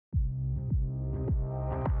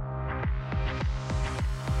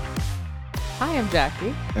Hi, I'm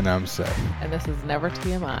Jackie, And I'm Seth, and this is Never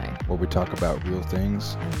TMI, where we talk about real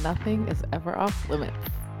things. and nothing is ever off limits.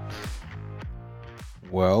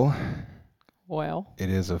 Well, Well,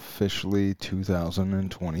 it is officially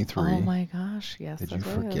 2023. oh my gosh, yes, Did it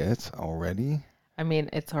you is. forget already? I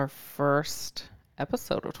mean, it's our first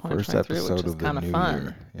episode of First 2023, which episode is of the kind of new fun.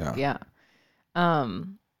 year. Yeah. Yeah.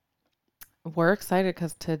 We're excited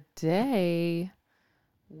because today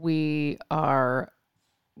we are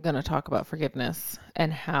going to talk about forgiveness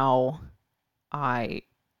and how I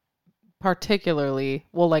particularly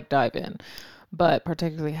will dive in, but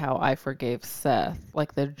particularly how I forgave Seth,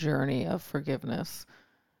 like the journey of forgiveness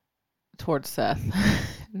towards Seth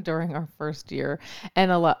during our first year.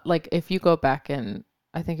 And a lot, like if you go back and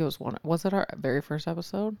I think it was it our very first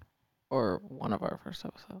episode or one of our first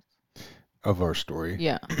episodes? Of our story.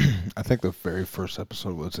 Yeah. I think the very first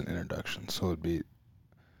episode was an introduction, so it'd be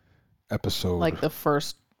episode Like the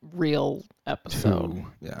first real episode. 2,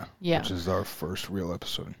 yeah. Yeah. Which is our first real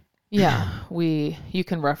episode. Yeah. You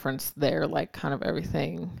can reference there like kind of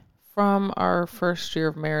everything from our first year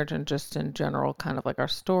of marriage and just in general, kind of like our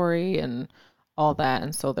story and all that.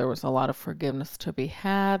 And so there was a lot of forgiveness to be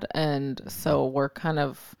had. And so we're kind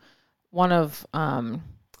of one of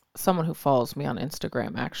someone who follows me on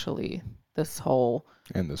Instagram actually this whole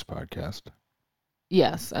And this podcast.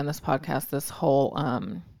 yes, and this podcast, this whole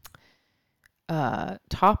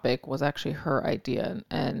topic was actually her idea.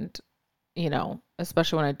 And you know,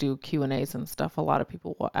 especially when I do Q&As and stuff, a lot of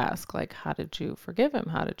people will ask like, how did you forgive him?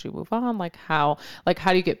 How did you move on? Like how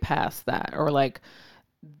do you get past that? Or like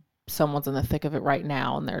someone's in the thick of it right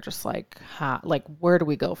now and they're just like, where do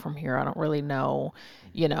we go from here? I don't really know.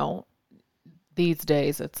 You know, these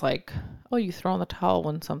days it's like, oh, you throw in the towel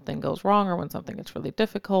when something goes wrong or when something gets really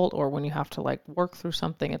difficult or when you have to like work through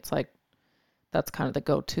something. It's like, that's kind of the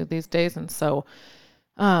go-to these days. And so,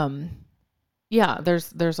 yeah,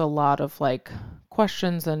 there's a lot of like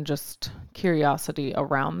questions and just curiosity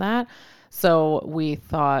around that. So we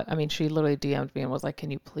thought, I mean, she literally DM'd me and was like,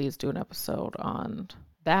 can you please do an episode on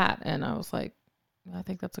that? And I was like, I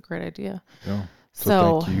think that's a great idea. Yeah.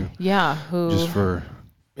 So thank you. Yeah, Just for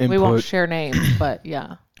input. We won't share names, but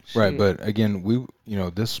yeah. Right, but again,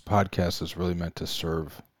 this podcast is really meant to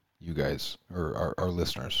serve you guys or our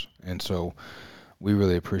listeners. And so we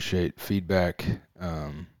really appreciate feedback.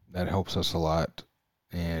 That helps us a lot.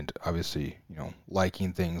 And obviously,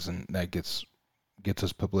 liking things and that gets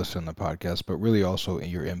us publicity on the podcast, but really also in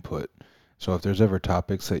your input. So if there's ever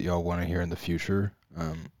topics that y'all want to hear in the future,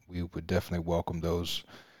 we would definitely welcome those.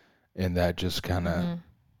 And that just kind of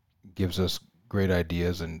gives us great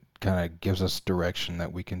ideas and kind of gives us direction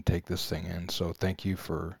that we can take this thing in. So thank you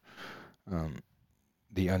for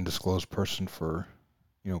the undisclosed person for,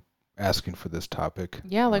 asking for this topic.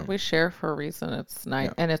 Yeah, like we share for a reason. It's nice,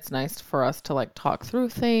 and it's nice for us to like talk through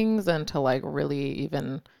things and to like really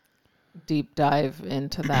even deep dive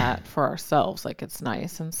into that for ourselves. Like it's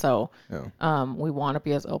nice, and so we want to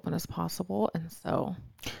be as open as possible. And so,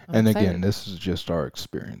 I'm excited. Again, this is just our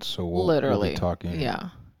experience, so we'll be talking. Yeah,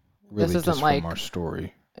 really this isn't just like from our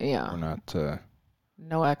story. Yeah, we're not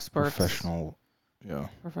no experts, professional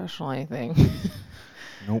anything.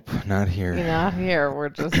 Nope, not here. Not here. We're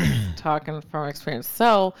just talking from experience.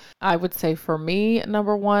 So I would say for me,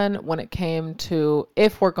 number one, when it came to,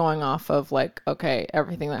 if we're going off of like, okay,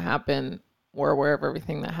 everything that happened, we're aware of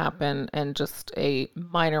everything that happened, and just a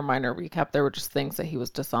minor recap. There were just things that he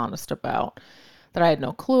was dishonest about that I had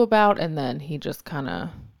no clue about. And then he just kind of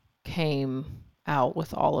came out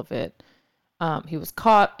with all of it. He was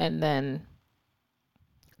caught and then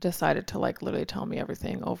decided to like literally tell me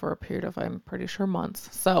everything over a period of, I'm pretty sure, months.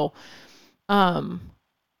 So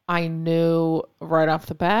I knew right off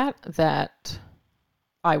the bat that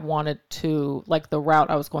I wanted to, like, the route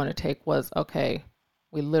I was going to take was, okay,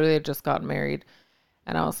 we literally had just got married.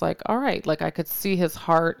 And I was like, all right, like I could see his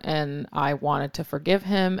heart and I wanted to forgive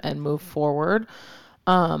him and move forward.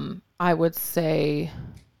 I would say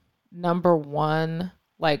number one,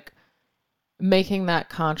 like making that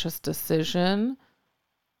conscious decision,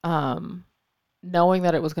 knowing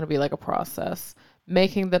that it was going to be like a process,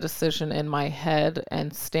 making the decision in my head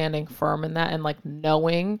and standing firm in that, and like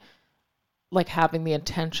knowing, like having the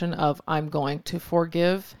intention of I'm going to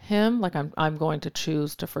forgive him, like I'm going to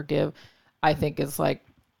choose to forgive, I think is like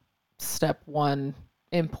step one,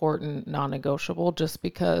 important, non-negotiable, just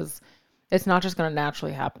because it's not just going to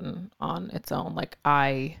naturally happen on its own. Like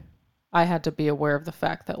I had to be aware of the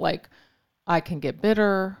fact that like I can get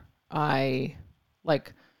bitter.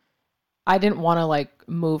 I didn't want to like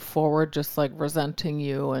move forward just like resenting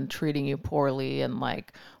you and treating you poorly and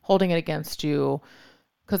like holding it against you,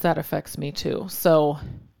 because that affects me too. So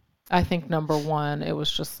I think number one, it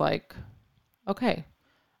was just like, okay,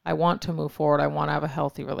 I want to move forward. I want to have a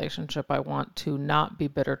healthy relationship. I want to not be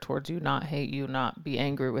bitter towards you, not hate you, not be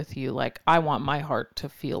angry with you. Like, I want my heart to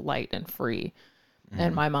feel light and free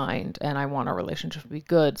and my mind, and I want our relationship to be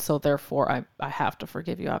good. So therefore, I have to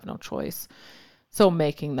forgive you. I have no choice. So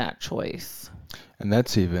making that choice. And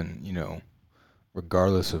that's even,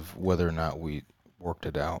 regardless of whether or not we worked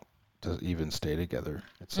it out to even stay together.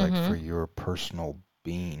 It's like for your personal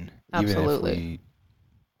being, even if Absolutely.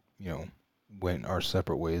 we, went our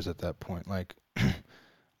separate ways at that point, like,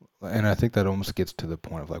 and I think that almost gets to the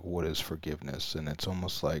point of like, what is forgiveness? And it's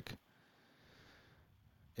almost like,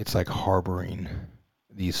 it's like harboring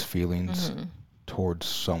these feelings towards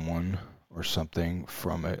someone or something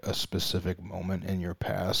from a specific moment in your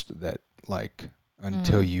past that, like,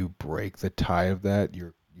 until you break the tie of that,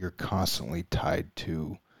 you're constantly tied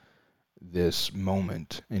to this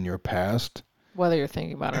moment in your past, Whether you're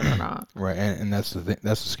thinking about it or not. right? And that's the thing.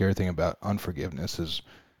 That's the scary thing about unforgiveness is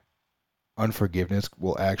unforgiveness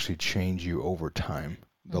will actually change you over time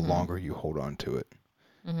the longer you hold on to it.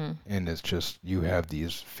 And it's just you have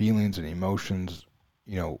these feelings and emotions,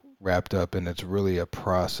 wrapped up, and it's really a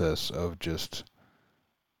process of just,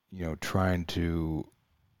 trying to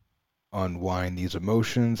unwind these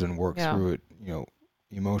emotions and work through it,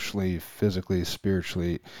 emotionally, physically,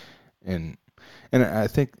 spiritually, and I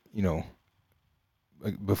think,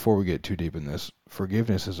 like, before we get too deep in this,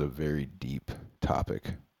 forgiveness is a very deep topic,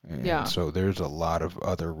 and so there's a lot of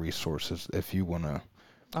other resources if you want to.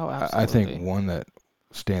 Oh, absolutely. I think one that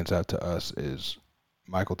stands out to us is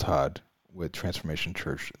Michael Todd with Transformation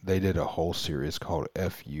Church. They did a whole series called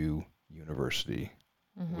FU University,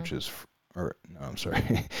 which is, or no, I'm sorry.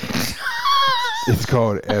 It's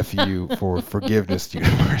called FU for Forgiveness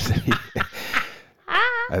University.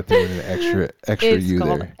 I think an extra it's U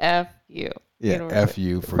called there. FU. Yeah,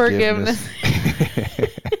 University. FU Forgiveness.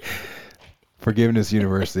 Forgiveness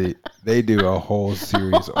University. They do a whole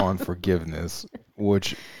series on forgiveness,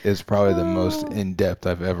 which is probably the most in depth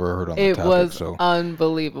I've ever heard on the topic. It was so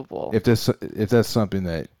unbelievable. if that's something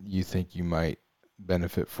that you think you might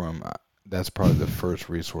benefit from, that's probably the first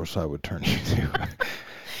resource I would turn you to.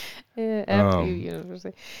 FU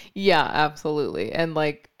University. Yeah, absolutely. And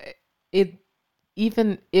like it,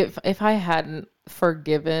 even if I hadn't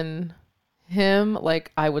forgiven him,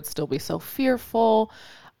 like I would still be so fearful.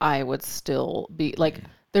 I would still be like,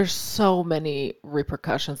 there's so many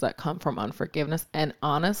repercussions that come from unforgiveness. And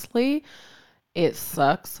honestly, it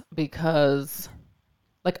sucks because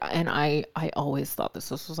like, and I always thought this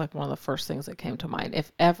was like one of the first things that came to mind.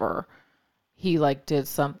 If ever he like did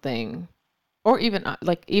something, or even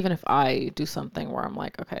like, even if I do something where I'm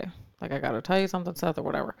like, okay, like I gotta tell you something, Seth, or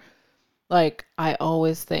whatever. Like, I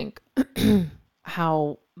always think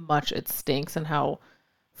how much it stinks and how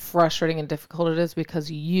frustrating and difficult it is because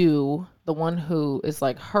you, the one who is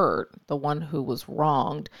like hurt, the one who was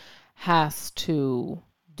wronged, has to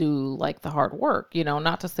do like the hard work,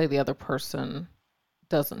 not to say the other person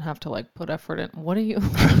doesn't have to like put effort in. What are you?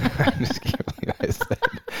 I just can't believe I said.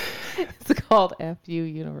 It's called FU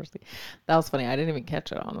University. That was funny. I didn't even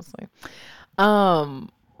catch it, honestly.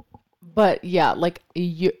 But yeah, like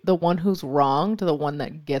the one who's wronged, the one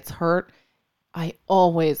that gets hurt, I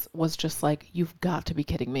always was just like, you've got to be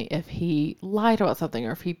kidding me. If he lied about something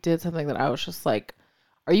or if he did something that I was just like,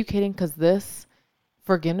 are you kidding? Because this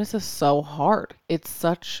forgiveness is so hard. It's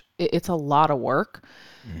a lot of work.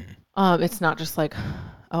 It's not just like,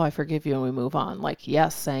 oh, I forgive you and we move on. Like,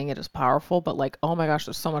 yes, saying it is powerful, but like, oh my gosh,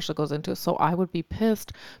 there's so much that goes into it. So I would be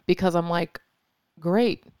pissed because I'm like,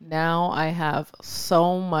 great, now I have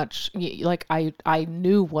so much, like I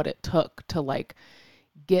knew what it took to like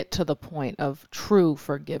get to the point of true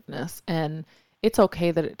forgiveness, and it's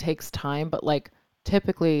okay that it takes time, but like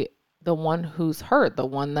typically the one who's hurt, the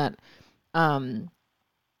one that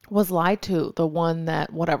was lied to, the one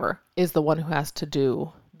that whatever, is the one who has to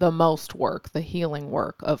do the most work, the healing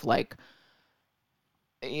work of like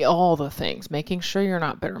all the things, making sure you're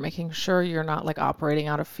not bitter, making sure you're not like operating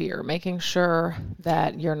out of fear, making sure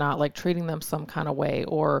that you're not like treating them some kind of way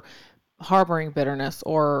or harboring bitterness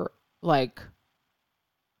or like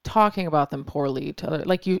talking about them poorly to other,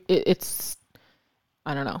 like it's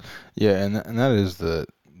I don't know. Yeah, and that is the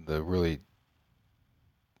really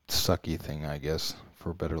sucky thing, I guess,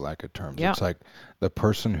 for better lack of terms. Yeah. It's like the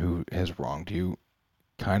person who has wronged you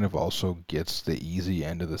kind of also gets the easy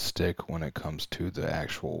end of the stick when it comes to the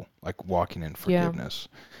actual like walking in forgiveness.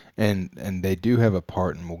 And they do have a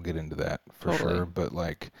part, and we'll get into that for sure, but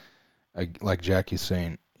like Jackie's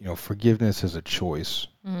saying, forgiveness is a choice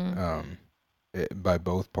by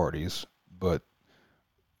both parties, but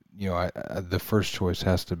the first choice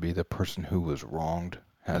has to be the person who was wronged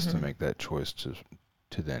has to Mhm. make that choice to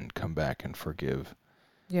then come back and forgive.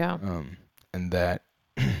 Yeah. And that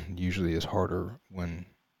usually is harder when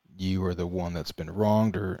you are the one that's been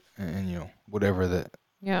wronged, or and Yeah.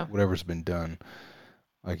 whatever's been done.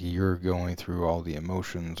 Like you're going through all the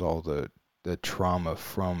emotions, all the trauma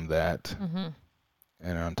from that, Mhm.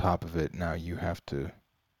 and on top of it, now you have to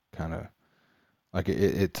kind of like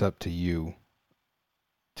it's up to you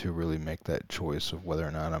to really make that choice of whether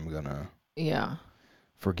or not I'm gonna Yeah.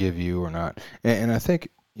 forgive you or not. And I think,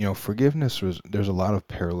 forgiveness there's a lot of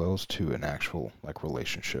parallels to an actual like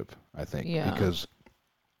relationship, I think, Yeah. because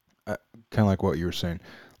kind of like what you were saying,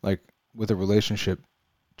 like with a relationship,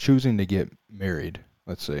 choosing to get married,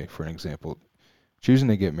 let's say for an example, choosing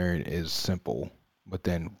to get married is simple, but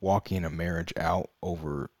then walking a marriage out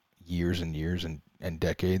over years and years and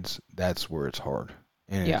decades, that's where it's hard.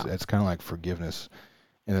 And Yeah. it's kind of like forgiveness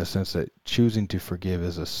in the sense that choosing to forgive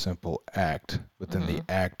is a simple act, but then the Mhm.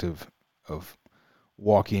 act of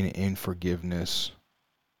walking in forgiveness,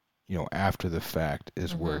 after the fact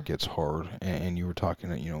is where it Mhm. gets hard. And you were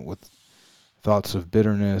talking, with thoughts of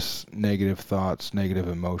bitterness, negative thoughts, negative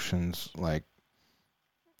emotions, like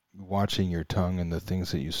watching your tongue and the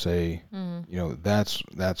things that you say, Mhm.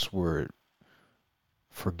 that's where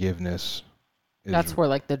forgiveness is. That's where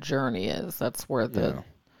like the journey is. That's where Yeah.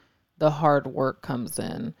 the hard work comes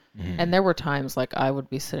in. And Hmm. there were times like I would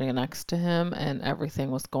be sitting next to him and everything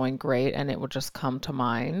was going great and it would just come to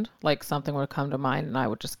mind. Like something would come to mind and I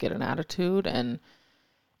would just get an attitude, and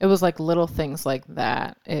it was like little things like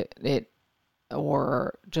that. It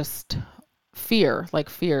or just fear, like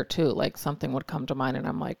fear too. Like something would come to mind and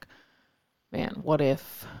I'm like, man, what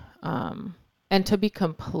if and to be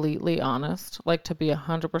completely honest, like to be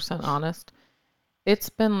 100% honest, it's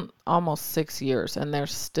been almost 6 years and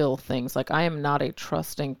there's still things like I am not a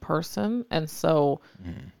trusting person. And so,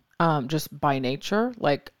 Hmm. just by nature,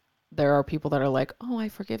 like there are people that are like, oh, I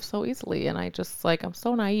forgive so easily. And I just like, I'm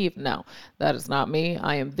so naive. No, that is not me.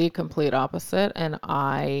 I am the complete opposite. And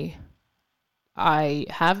I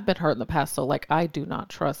have been hurt in the past. So like, I do not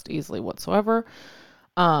trust easily whatsoever.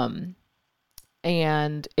 Um,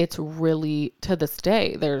 and it's really to this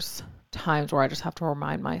day, there's times where I just have to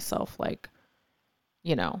remind myself, like,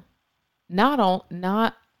 you know, not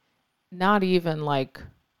not even like,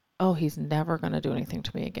 oh, he's never going to do anything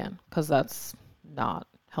to me again, because that's not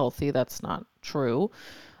healthy. That's not true.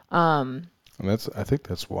 Um, And I think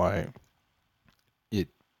that's why it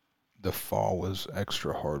the fall was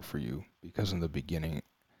extra hard for you, because in the beginning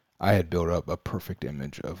I had built up a perfect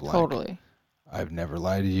image of like totally. I've never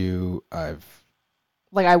lied to you.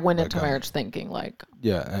 Like I went Like into marriage thinking like,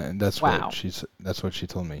 yeah, and wow, that's what she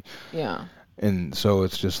told me. yeah, And so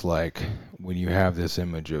it's just like when you have this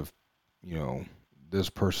image of, you know, this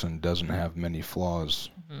person doesn't have many flaws,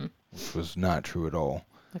 hmm, which was not true at all.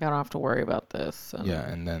 like I don't have to worry about this. Yeah,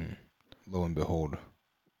 And and then lo and behold,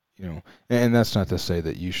 and that's not to say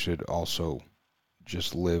that you should also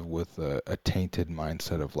just live with a tainted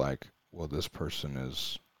mindset of like, well, this person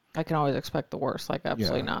is, I can always expect the worst. Like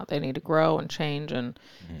absolutely yeah. not. They need to grow and change, and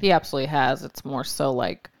Mhm. he absolutely has. It's more so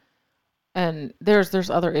like, and there's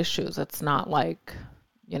other issues. It's not like,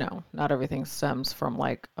 not everything stems from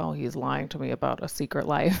like, oh, he's lying to me about a secret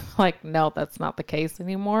life. Like, no, that's not the case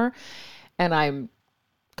anymore. And I'm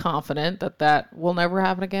confident that that will never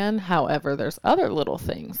happen again. However, there's other little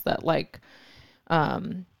things that like,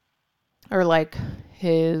 um, or like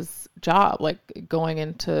his job, like going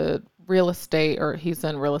into real estate, or he's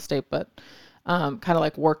in real estate, but kind of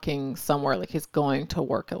like working somewhere, like he's going to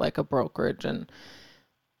work at like a brokerage, and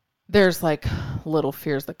there's like little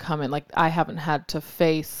fears that come in. Like I haven't had to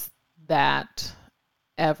face that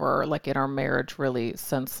ever, like in our marriage, really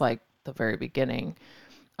since like the very beginning.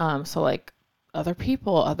 So like other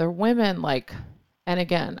people, other women, like, and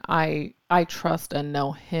again, I trust and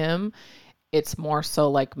know him. It's more so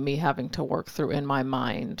like me having to work through in my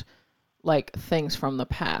mind like things from the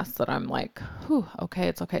past that I'm like, whew, okay,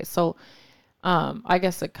 it's okay. So I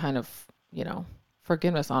guess it kind of, you know,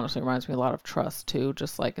 forgiveness honestly reminds me a lot of trust too.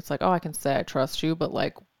 Just like it's like, oh, I can say I trust you, but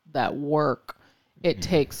like that work, it Mhm.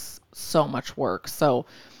 takes so much work. So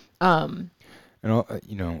um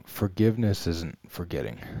And forgiveness isn't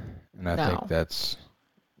forgetting, and no.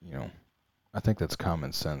 you know, I think that's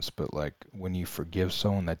common sense. But like when you forgive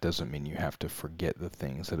someone, that doesn't mean you have to forget the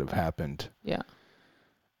things that have happened. Yeah.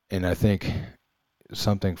 And I think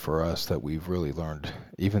something for us that we've really learned,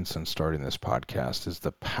 even since starting this podcast, is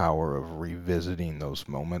the power of revisiting those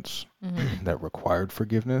moments Mhm. that required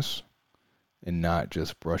forgiveness and not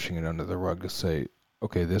just brushing it under the rug to say,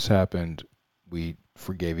 okay, this happened, we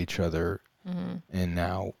forgave each other, Mhm. and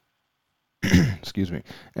now excuse me.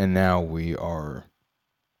 And now we are,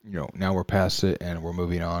 now we're past it and we're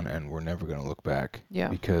moving on and we're never going to look back Yeah.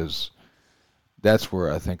 because that's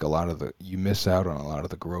where I think you miss out on a lot of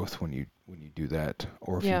the growth when you do that,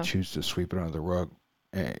 or if you Yeah. choose to sweep it under the rug.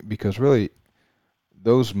 Because really,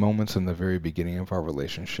 those moments in the very beginning of our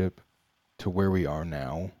relationship to where we are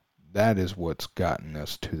now, that is what's gotten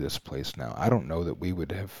us to this place now. I don't know that we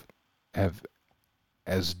would have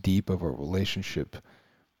as deep of a relationship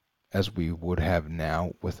as we would have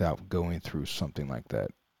now without going through something like that.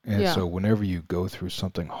 And Yeah. so whenever you go through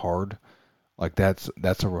something hard, like that's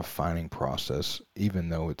a refining process, even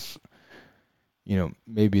though it's,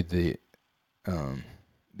 maybe um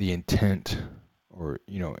the intent, or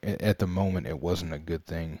at the moment it wasn't a good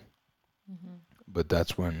thing, Hmm. but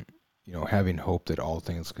that's when, having hope that all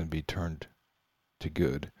things can be turned to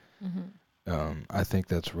good. Hmm. I think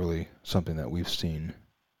that's really something that we've seen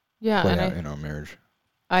Yeah, play and out in our marriage.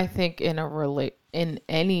 I think in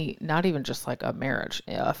any, not even just like a marriage,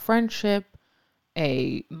 a friendship,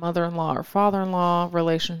 a mother-in-law or father-in-law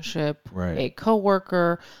relationship, Right. a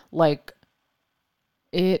coworker, like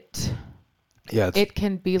it Yeah, it's it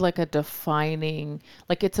can be like a defining,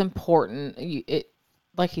 like it's important.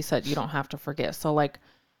 Like he said, you don't have to forget. So like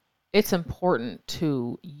it's important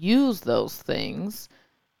to use those things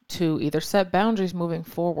to either set boundaries moving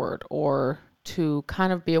forward or to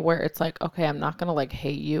kind of be aware. It's like, okay, I'm not going to like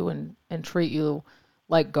hate you and treat you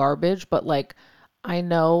like garbage, but like I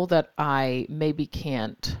know that I maybe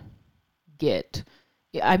can't get,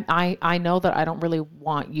 I know that I don't really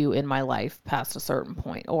want you in my life past a certain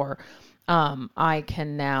point, or I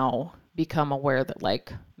can now become aware that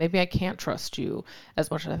like maybe I can't trust you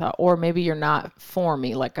as much as I thought, or maybe you're not for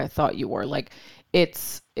me like I thought you were. Like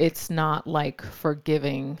it's not like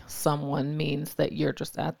forgiving someone means that you're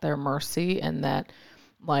just at their mercy, and that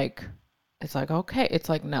like it's like, okay, it's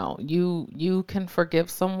like, no, you can forgive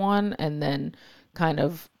someone and then kind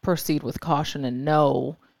of proceed with caution and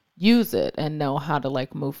know, use it and know how to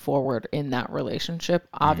like move forward in that relationship.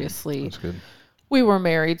 Obviously that's good. we were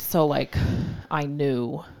married, so like I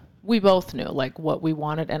knew, we both knew like what we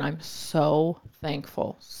wanted, and I'm so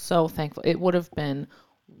thankful, so thankful. It would have been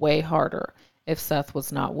way harder if Seth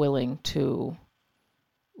was not willing to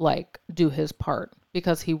like do his part,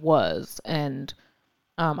 because he was. And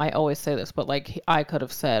I always say this, but like I could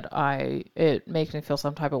have said, it makes me feel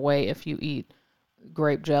some type of way if you eat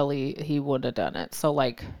grape jelly. He would have done it. So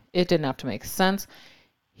like it didn't have to make sense.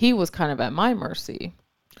 He was kind of at my mercy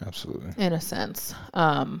Absolutely. in a sense,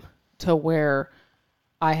 to where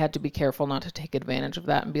I had to be careful not to take advantage of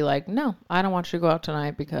that and be like, no, I don't want you to go out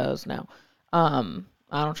tonight because no, I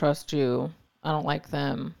don't trust you. I don't like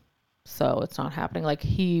them. So it's not happening. Like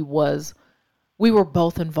we were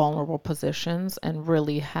both in vulnerable positions and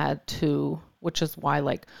really had to, which is why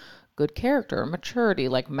like good character, maturity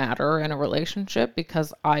like matter in a relationship,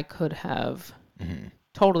 because I could have Hmm.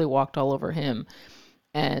 totally walked all over him.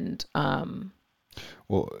 And,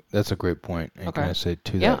 Well, that's a great point. And can okay. I say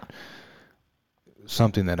to Yeah. that,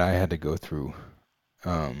 something that I had to go through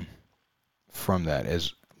um, from that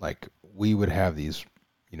is like we would have these,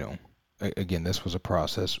 you know, again, this was a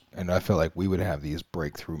process, and I felt like we would have these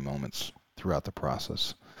breakthrough moments throughout the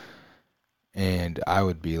process. And I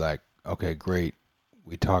would be like, okay, great.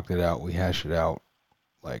 We talked it out, we hashed it out.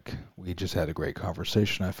 Like, we just had a great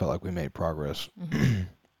conversation. I felt like we made progress. Hmm.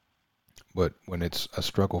 But when it's a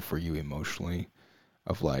struggle for you emotionally,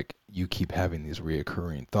 of like you keep having these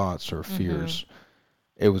reoccurring thoughts or Hmm. fears,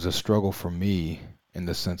 it was a struggle for me in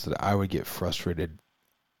the sense that I would get frustrated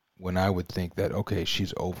when I would think that, okay,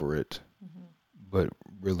 she's over it. Hmm. But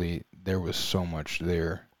really, there was so much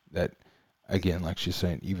there that, again, like she's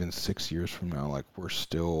saying, even 6 years from now, like we're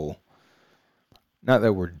still, not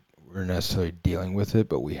that we're necessarily dealing with it,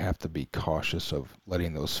 but we have to be cautious of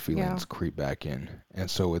letting those Yeah. feelings creep back in. And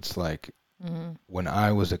so it's like Hmm. when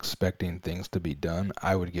I was expecting things to be done,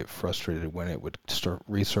 I would get frustrated when it would start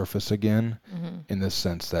resurface again, Hmm. in the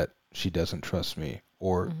sense that she doesn't trust me,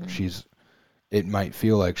 or Hmm. it might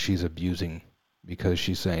feel like she's abusing because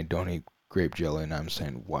she's saying don't eat grape jelly, and I'm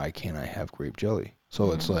saying why can't I have grape jelly?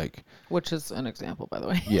 So it's Hmm. like, Which is an example, by the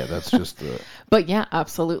way. yeah, that's just the, But yeah,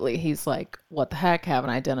 absolutely. He's like, what the heck? Haven't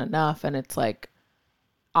I done enough? And it's like,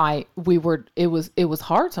 it was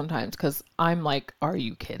hard sometimes because I'm like, are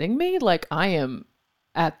you kidding me? Like, I am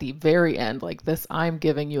at the very end, like this, I'm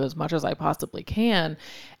giving you as much as I possibly can.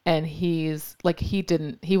 And he's like,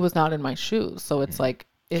 he was not in my shoes. So it's like,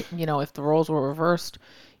 if the roles were reversed,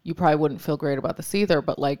 you probably wouldn't feel great about this either.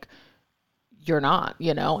 But like, you're not,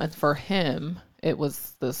 and for him it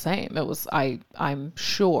was the same. It was, I'm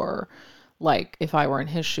sure, like if I were in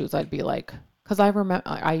his shoes I'd be like, Because I remember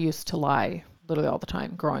I used to lie literally all the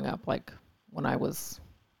time growing up, like when I was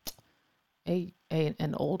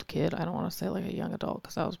an old kid. I don't want to say like a young adult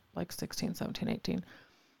because I was like 16, 17, 18.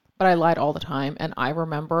 But I lied all the time. And I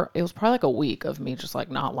remember it was probably like a week of me just like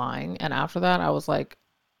not lying. And after that, I was like,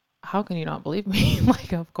 how can you not believe me?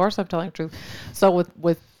 Like, of course I'm telling the truth. So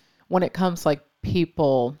with when it comes like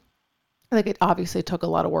people, like it obviously took a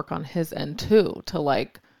lot of work on his end too to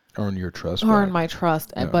like Earn your trust earn back. my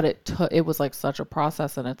trust. And Yeah. but it was like such a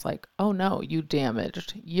process, and it's like, oh no, you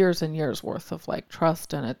damaged years and years worth of like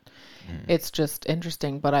trust, and it's just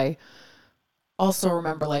interesting. But I also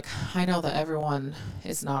remember, like, I know that everyone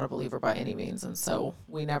is not a believer by any means, and so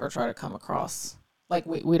we never try to come across like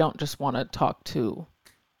we don't just want to talk to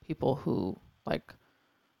people who like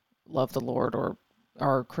love the Lord or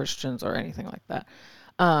are Christians or anything like that.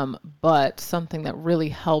 But something that really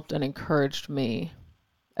helped and encouraged me,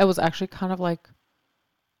 it was actually kind of like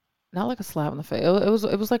not like a slap in the face.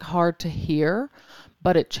 It was like hard to hear,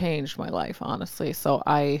 but it changed my life, honestly. So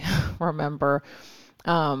I remember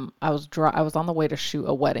I was on the way to shoot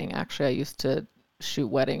a wedding. Actually, I used to shoot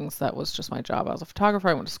weddings. That was just my job. I was a photographer.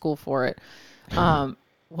 I went to school for it.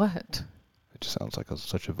 What? It just sounds like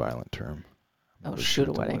such a violent term. Oh, shoot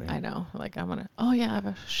a wedding. I know. Like I'm gonna. Oh yeah, I have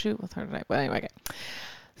a shoot with her tonight. But anyway, okay.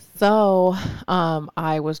 So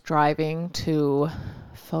I was driving to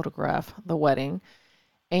photograph the wedding,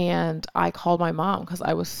 and I called my mom because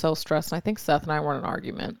I was so stressed. And I think Seth and I were in an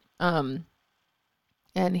argument.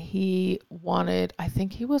 And he wanted. I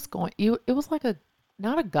think he was going. It was like a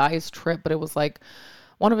not a guy's trip, but it was like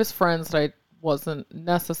one of his friends that I wasn't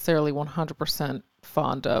necessarily 100%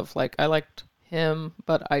 fond of. Like I liked him,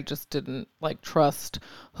 but I just didn't like trust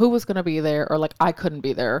who was going to be there, or like I couldn't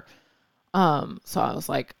be there. So I was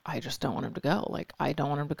like, I just don't want him to go. Like I don't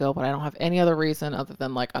want him to go, but I don't have any other reason other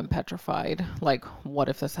than like I'm petrified. Like what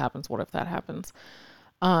if this happens? What if that happens?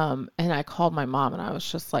 And I called my mom and I was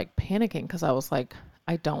just like panicking because I was like,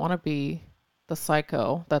 I don't want to be the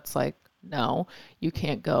psycho that's like, no, you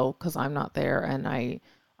can't go because I'm not there. And I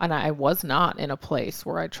was not in a place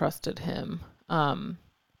where I trusted him.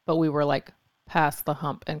 But we were like past the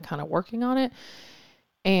hump and kind of working on it.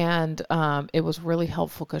 And it was really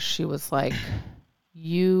helpful because she was like,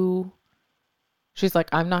 she's like,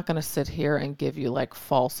 I'm not going to sit here and give you like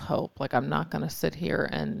false hope. Like, I'm not going to sit here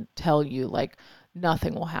and tell you like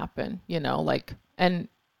nothing will happen, like, and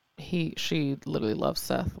she literally loves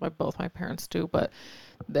Seth, like both my parents do, but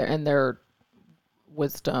their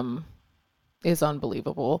wisdom is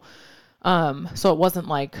unbelievable. So it wasn't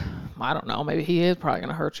like, I don't know, maybe he is probably going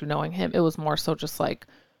to hurt you knowing him. It was more so just like,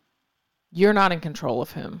 you're not in control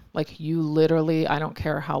of him. Like you literally, I don't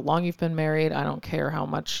care how long you've been married. I don't care how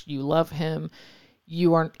much you love him.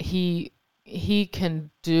 You aren't, he can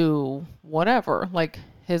do whatever. Like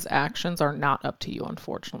his actions are not up to you,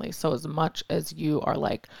 unfortunately. So as much as you are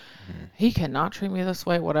like, he cannot treat me this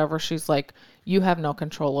way, whatever, she's like, you have no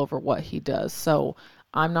control over what he does. So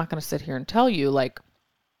I'm not going to sit here and tell you like,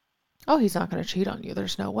 oh, he's not going to cheat on you.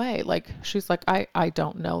 There's no way. Like, she's like, I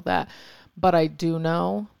don't know that. But I do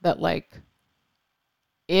know that, like,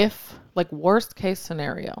 if, like, worst case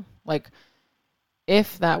scenario, like,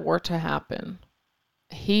 if that were to happen,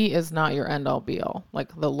 he is not your end all be all.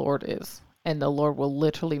 Like, the Lord is. And the Lord will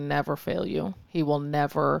literally never fail you. He will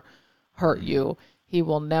never hurt you. He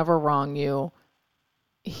will never wrong you.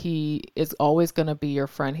 He is always going to be your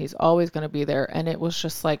friend. He's always going to be there. And it was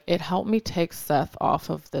just like, it helped me take Seth off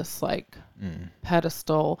of this like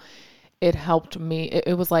pedestal. It helped me.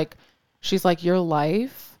 It was like, she's like, your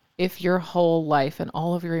life, if your whole life and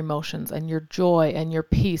all of your emotions and your joy and your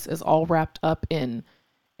peace is all wrapped up in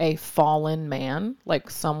a fallen man,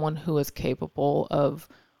 like someone who is capable of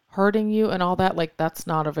hurting you and all that, like that's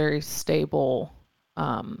not a very stable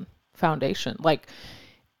foundation. Like,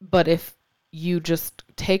 but if you just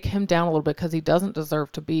take him down a little bit because he doesn't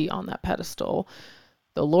deserve to be on that pedestal.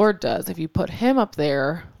 The Lord does. If you put him up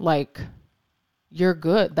there, like you're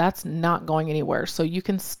good. That's not going anywhere. So you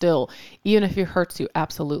can still, even if it hurts you,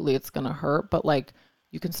 absolutely it's going to hurt, but like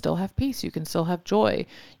you can still have peace. You can still have joy.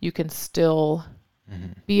 You can still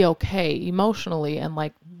be okay emotionally, and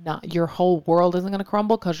like not your whole world isn't going to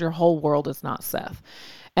crumble because your whole world is not Seth.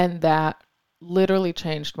 And that literally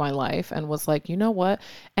changed my life and was like, you know what?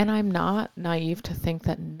 And I'm not naive to think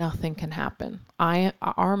that nothing can happen.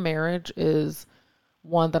 Our marriage is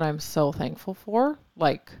one that I'm so thankful for.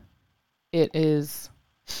 Like it is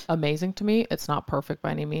amazing to me. It's not perfect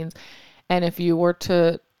by any means. And if you were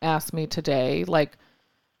to ask me today, like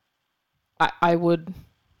I would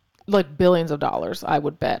like billions of dollars I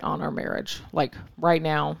would bet on our marriage. Like right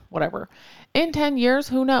now, whatever. In 10 years,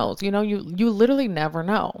 who knows? You know, you literally never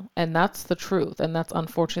know. And that's the truth. And that's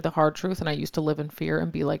unfortunately the hard truth. And I used to live in fear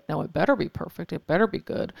and be like, no, it better be perfect. It better be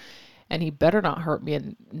good. And he better not hurt me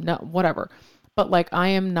and no, whatever. But like, I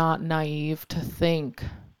am not naive to think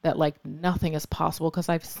that like nothing is possible because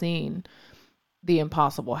I've seen the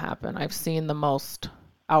impossible happen. I've seen the most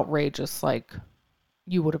outrageous, like,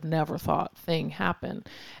 you would have never thought thing happen.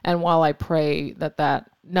 And while I pray that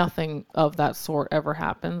nothing of that sort ever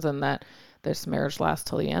happens and that this marriage lasts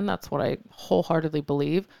till the end, that's what I wholeheartedly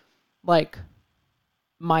believe. Like,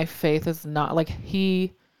 my faith is not like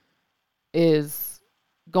he is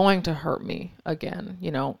going to hurt me again. You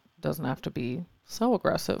know, doesn't have to be so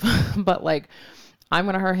aggressive, but like, I'm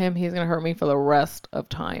going to hurt him. He's going to hurt me for the rest of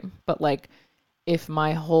time. But like, if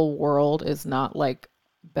my whole world is not like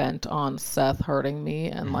bent on Seth hurting me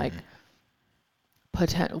and like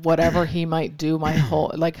whatever he might do, my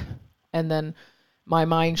whole like, and then my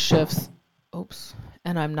mind shifts, oops,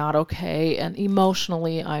 and I'm not okay, and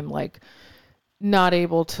emotionally I'm like not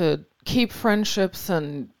able to keep friendships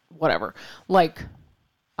and whatever. Like,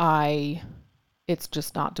 it's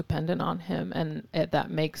just not dependent on him, and that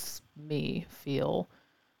makes me feel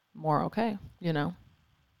more okay, you know.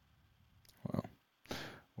 Wow.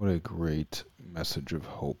 What a great message of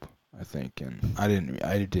hope, I think. And I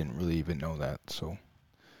didn't really even know that. So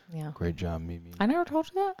Yeah. great job, Mimi. I never told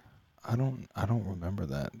you that? I don't remember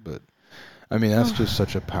that, but I mean that's just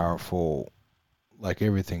such a powerful, like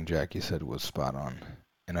everything Jackie said was spot on.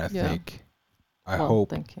 And I think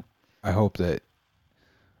thank you. I hope that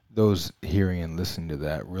those hearing and listening to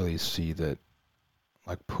that really see that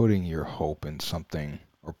like putting your hope in something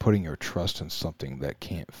or putting your trust in something that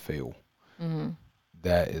can't fail. Mm-hmm.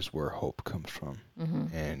 That is where hope comes from. Mm-hmm.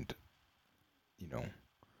 And, you know,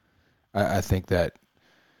 I think that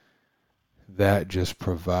just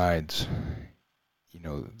provides, you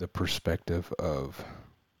know, the perspective of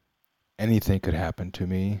anything could happen to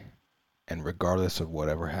me. And regardless of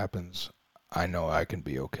whatever happens, I know I can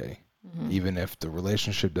be okay. Mm-hmm. Even if the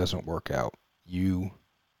relationship doesn't work out,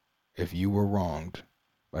 if you were wronged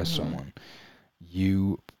by someone,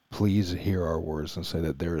 you please hear our words and say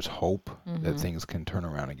that there is hope that things can turn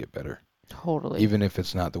around and get better. Totally. Even if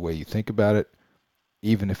it's not the way you think about it,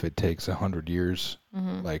 even if it takes 100 years,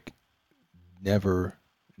 like never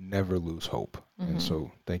lose hope. And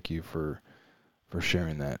so thank you for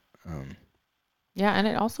sharing that. Yeah, and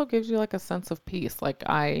it also gives you like a sense of peace. Like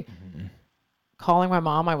calling my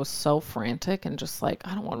mom, I was so frantic and just like,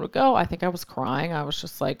 I don't want to go. I think I was crying. I was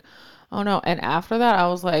just like, oh no. And after that, I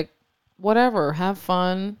was like, whatever, have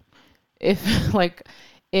fun. If like,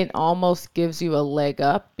 it almost gives you a leg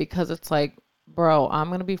up because it's like, bro, I'm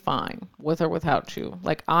going to be fine with or without you.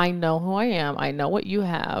 Like, I know who I am. I know what you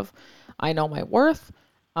have. I know my worth.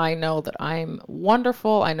 I know that I'm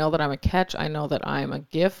wonderful. I know that I'm a catch. I know that I'm a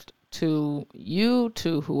gift to you,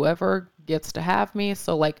 to whoever gets to have me.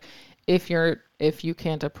 So like, if you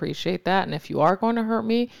can't appreciate that and if you are going to hurt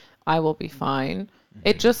me, I will be fine.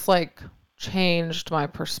 It just like changed my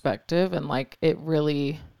perspective and like it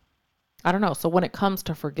really, I don't know. So when it comes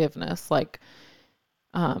to forgiveness, like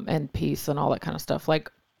and peace and all that kind of stuff,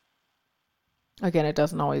 like again, it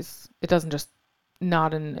doesn't just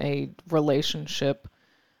not in a relationship,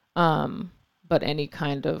 but any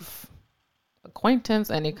kind of acquaintance,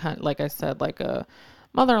 any kind, like I said, like a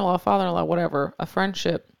mother-in-law, father-in-law, whatever, a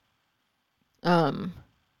friendship,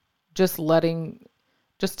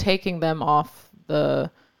 just taking them off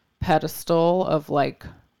the pedestal of like,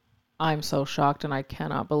 I'm so shocked and I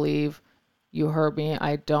cannot believe you hurt me.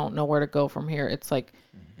 I don't know where to go from here. It's like,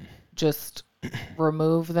 just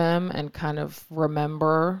remove them and kind of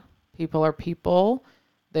remember people are people.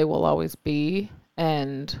 They will always be.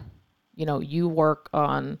 And, you know, you work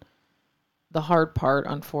on the hard part,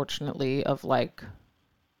 unfortunately, of like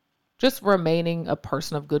just remaining a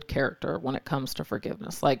person of good character when it comes to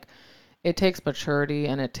forgiveness. Like, it takes maturity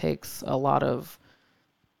and it takes a lot of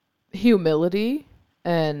humility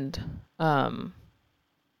and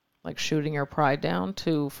like shooting your pride down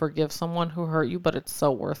to forgive someone who hurt you, but it's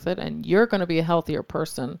so worth it and you're going to be a healthier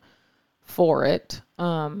person for it.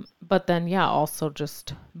 But then yeah, also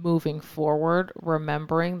just moving forward,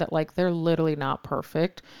 remembering that like they're literally not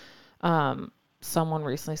perfect. Someone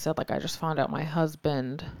recently said like, I just found out my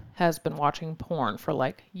husband has been watching porn for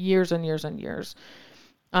like years and years and years.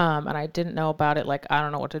 And I didn't know about it. Like, I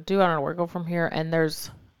don't know what to do. I don't know where to go from here. And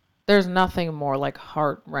there's nothing more like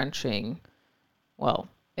heart wrenching. Well,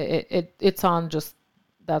 it's on just,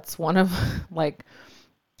 that's one of like,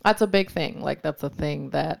 that's a big thing. Like, that's a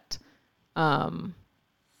thing that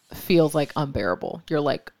feels like unbearable. You're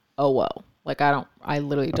like, oh, well, like I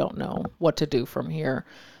literally don't know what to do from here.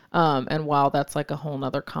 And while that's like a whole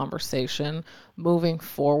nother conversation, moving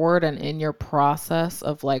forward and in your process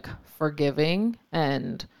of like forgiving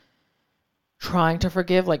and trying to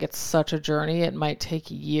forgive, like it's such a journey. It might take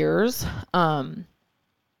years.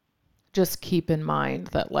 Just keep in mind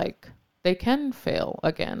that like they can fail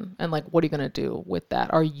again. And like, what are you going to do with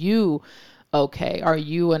that? Are you okay? Are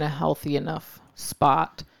you in a healthy enough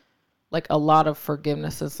spot? Like a lot of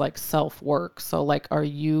forgiveness is like self work. So like, are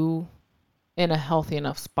you in a healthy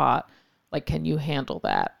enough spot? Like, can you handle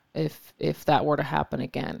that if that were to happen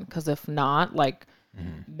again? Because if not, like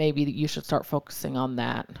maybe you should start focusing on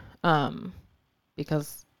that.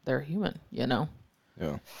 Because they're human, you know?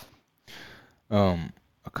 Yeah.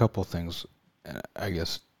 A couple things, I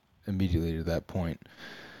guess, immediately to that point.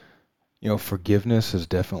 You know, forgiveness is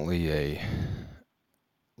definitely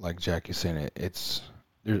like Jackie's saying, it's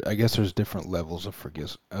I guess there's different levels of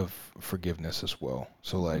forgiveness as well.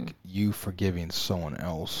 So like you forgiving someone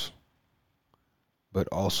else, but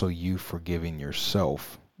also you forgiving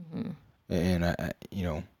yourself. And you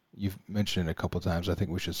know, you've mentioned it a couple times. I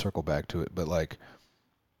think we should circle back to it, but like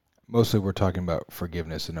mostly we're talking about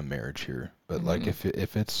forgiveness in a marriage here. But like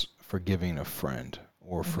if it's forgiving a friend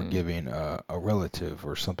or forgiving a relative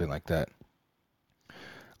or something like that,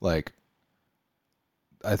 like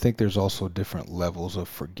I think there's also different levels of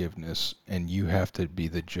forgiveness, and you have to be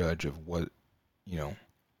the judge of what, you know,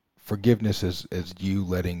 forgiveness is you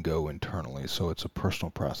letting go internally. So it's a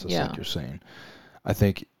personal process, Yeah. like you're saying. I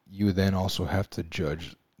think you then also have to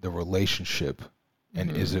judge the relationship,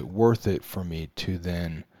 and is it worth it for me to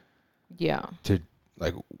then, Yeah. to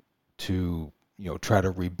like, to, you know, try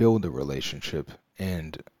to rebuild the relationship.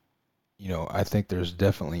 And you know, I think there's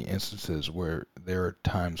definitely instances where there are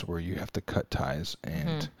times where you have to cut ties,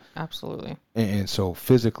 and Absolutely. and so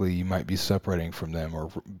physically you might be separating from them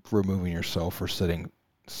or removing yourself or setting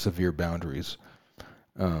severe boundaries.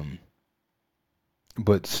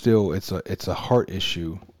 But still, it's a heart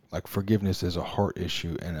issue. Like forgiveness is a heart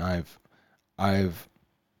issue, and I've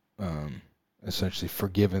essentially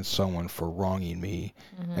forgiven someone for wronging me,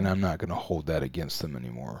 and I'm not going to hold that against them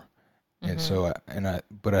anymore. And so,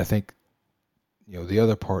 but I think, you know, the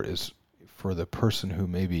other part is for the person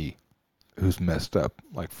who's messed up.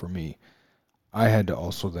 Like for me, I had to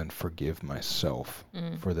also then forgive myself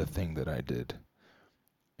for the thing that I did,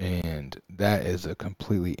 and that is a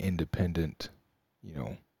completely independent, you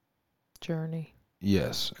know, Journey.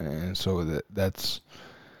 yes. And so that's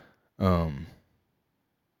um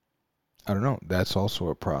I don't know, that's also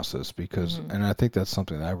a process because, and I think that's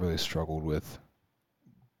something that I really struggled with,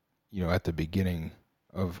 you know, at the beginning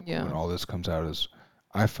of when Yeah. all this comes out, is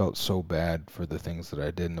I felt so bad for the things that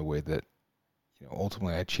I did in the way that, you know,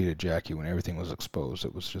 ultimately I cheated Jackie when everything was exposed.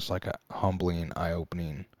 It was just like a humbling,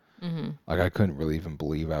 eye-opening. Like I couldn't really even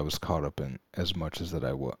believe I was caught up in as much as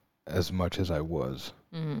as much as I was.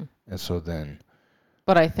 And so then,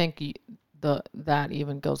 But I think that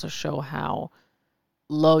even goes to show how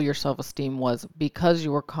low your self-esteem was because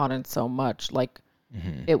you were caught in so much. Like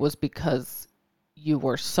it was because you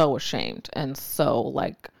were so ashamed and so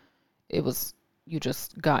like it was, you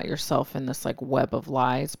just got yourself in this like web of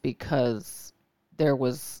lies because there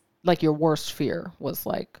was like your worst fear was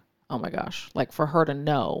like, oh my gosh, like for her to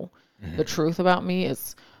know the truth about me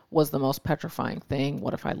was the most petrifying thing.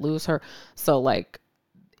 What if I lose her? So like,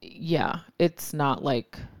 yeah, it's not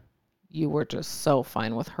like you were just so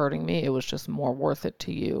fine with hurting me. It was just more worth it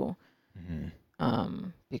to you.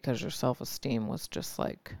 Because your self-esteem was just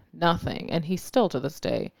like nothing. And he still to this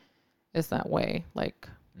day is that way. Like,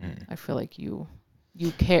 I feel like you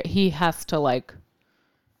care. He has to like,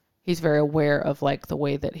 he's very aware of like the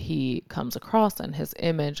way that he comes across and his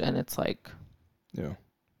image. And it's like, yeah,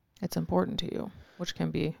 it's important to you, which can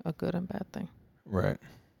be a good and bad thing. right.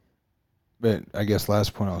 But I guess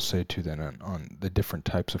last point I'll say too then on the different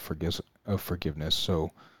types of forgiveness. So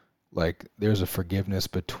like there's a forgiveness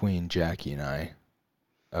between Jackie and I,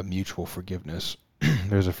 a mutual forgiveness.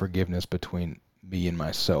 There's a forgiveness between me and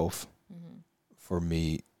myself for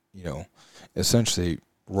me, you know, essentially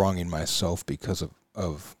wronging myself because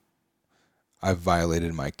of I've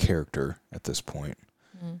violated my character at this point.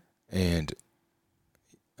 And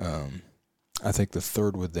I think the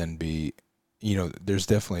third would then be, you know, there's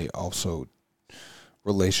definitely also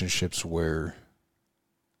relationships where,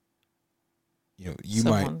 you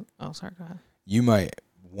know, Oh, sorry, go ahead. you might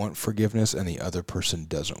want forgiveness and the other person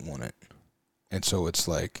doesn't want it. And so it's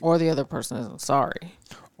like, Or the other person isn't sorry.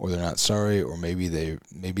 or they're not sorry, or maybe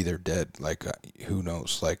they're dead. Like who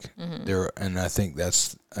knows? Like and I think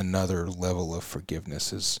that's another level of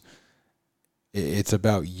forgiveness is it's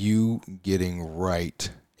about you getting right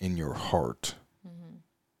in your heart Mm-hmm.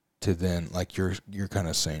 to then, like you're kind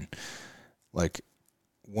of saying, like,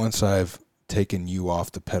 once I've taken you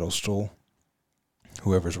off the pedestal,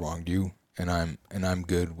 whoever's wronged you, and I'm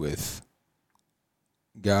good with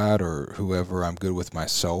God or whoever, I'm good with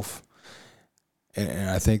myself. And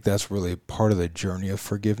I think that's really part of the journey of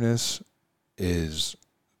forgiveness is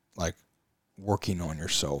like working on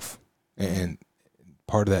yourself. Mm-hmm. And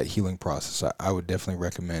part of that healing process, I would definitely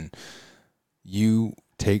recommend you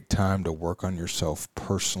take time to work on yourself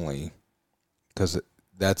personally, because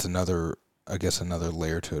that's another, I guess, another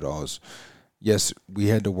layer to it all is, yes, we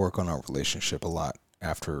had to work on our relationship a lot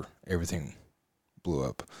after everything blew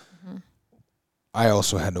up. Mm-hmm. I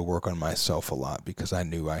also had to work on myself a lot because I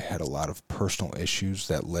knew I had a lot of personal issues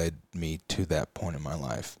that led me to that point in my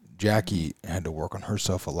life. Jackie had to work on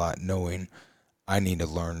herself a lot, knowing I need to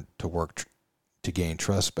learn to work to gain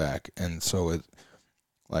trust back. And so it,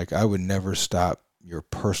 like, I would never stop your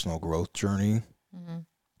personal growth journey,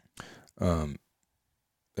 Mm-hmm. um,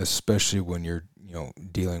 especially when you're,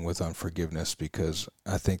 dealing with unforgiveness, because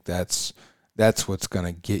I think that's what's going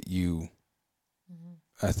to get you,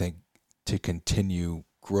 Mm-hmm. I think, to continue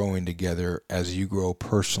growing together. As you grow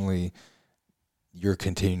personally, you're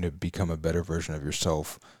continuing to become a better version of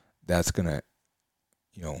yourself. That's going to,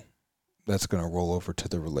 you know, that's going to roll over to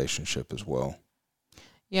the relationship as well.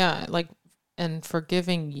 Yeah, like, and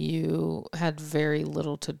forgiving you had very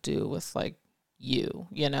little to do with like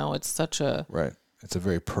it's such a, Right. It's a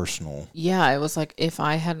very personal. yeah, it was like, if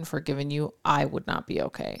I hadn't forgiven you, I would not be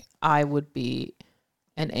okay. I would be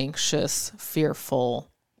an anxious,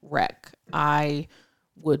 fearful wreck. I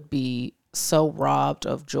would be so robbed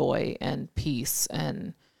of joy and peace,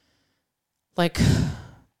 and like,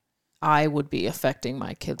 I would be affecting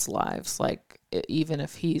my kids' lives. Like, even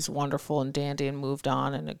if he's wonderful and dandy and moved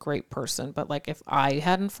on and a great person, but like, if I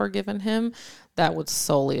hadn't forgiven him, that would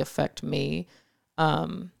solely affect me.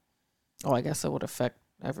 I guess it would affect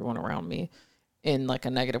everyone around me in like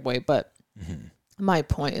a negative way. But Mm-hmm. my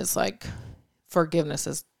point is, like, forgiveness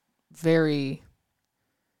is very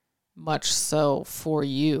much so for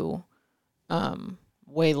you,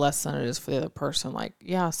 way less than it is for the other person. Like,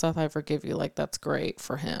 yeah, Seth, I forgive you. Like, that's great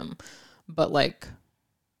for him. But like,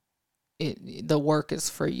 the work is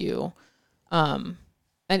for you. And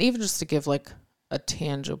even just to give like a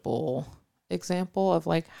tangible example of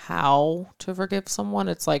like how to forgive someone,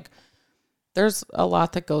 it's like, there's a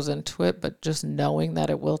lot that goes into it, but just knowing that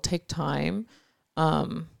it will take time.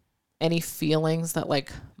 Any feelings that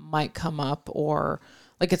like might come up, or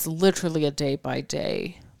like, it's literally a day by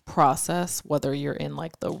day process, whether you're in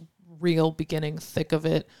like the real beginning thick of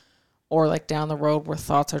it, or like down the road where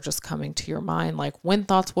thoughts are just coming to your mind. Like, when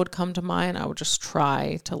thoughts would come to mind, I would just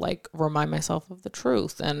try to like remind myself of the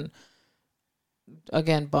truth, and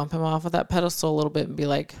again, bump him off of that pedestal a little bit and be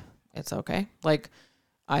like, it's okay. Like,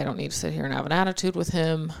 I don't need to sit here and have an attitude with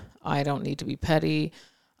him. I don't need to be petty.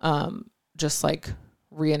 Just like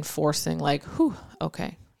reinforcing, like, whew,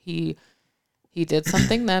 okay, he did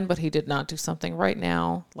something then, but he did not do something right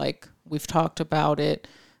now. Like, we've talked about it.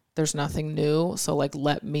 There's nothing new. So like,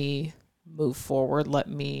 let me move forward. Let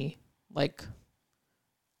me like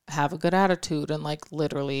have a good attitude and like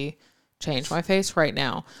literally change my face right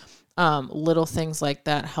now. Little things like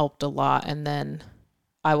that helped a lot. And then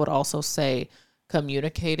I would also say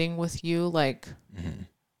communicating with you, like, Mm-hmm.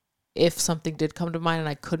 if something did come to mind and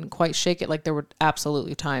I couldn't quite shake it, like, there were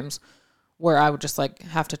absolutely times where I would just like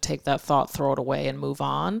have to take that thought, throw it away and move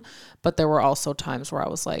on. But there were also times where I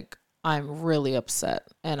was like, I'm really upset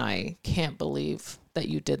and I can't believe that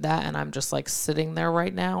you did that. And I'm just like sitting there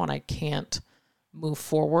right now and I can't move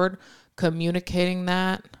forward. Communicating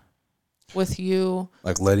that with you.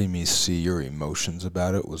 Like, letting me see your emotions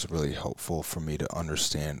about it was really helpful for me to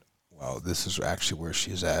understand, wow, this is actually where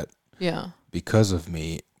she's at Yeah. because of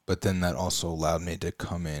me. But then that also allowed me to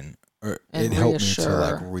come in, or And it helped me to reassure.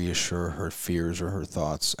 like reassure her fears or her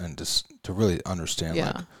thoughts, and just to really understand,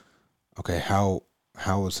 Yeah. like, okay, how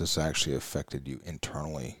has this actually affected you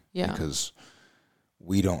internally? Yeah. Because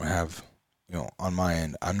we don't have, on my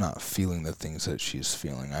end, I'm not feeling the things that she's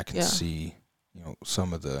feeling. I can Yeah. see,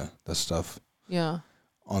 some of the stuff Yeah.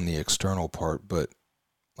 on the external part, but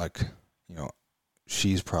like,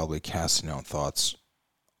 she's probably casting out thoughts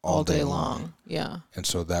all day long. Yeah. And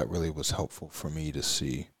so that really was helpful for me to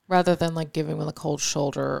see. Rather than like giving him the cold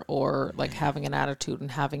shoulder or like having an attitude and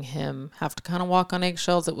having him have to kind of walk on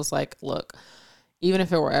eggshells, it was like, look, even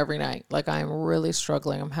if it were every night, like, I'm really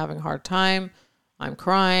struggling. I'm having a hard time. I'm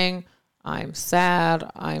crying. I'm sad.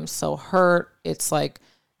 I'm so hurt. It's like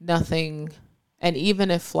nothing. And even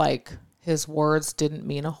if like his words didn't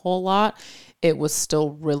mean a whole lot, it was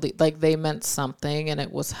still really like they meant something, and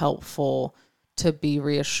it was helpful to be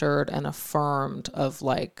reassured and affirmed of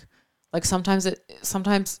like sometimes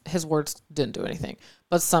his words didn't do anything,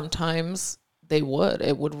 but sometimes it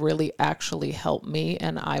would really actually help me,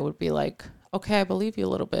 and I would be like, okay, I believe you a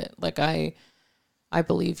little bit. Like I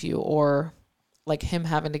believe you. Or like him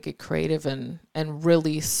having to get creative and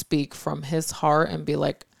really speak from his heart and be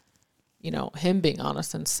like, him being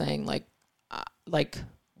honest and saying like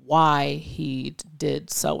why he did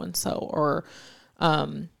so and so, or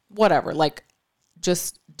whatever. Like,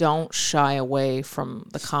 just don't shy away from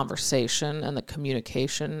the conversation and the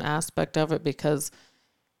communication aspect of it, because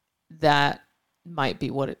that might be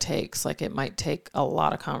what it takes. Like, it might take a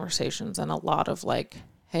lot of conversations and a lot of like,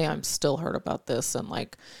 hey, I'm still hurt about this. And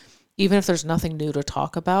like, even if there's nothing new to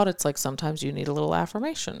talk about, it's like sometimes you need a little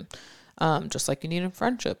affirmation, just like you need in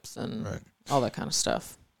friendships and all that kind of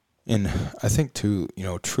stuff. And I think too,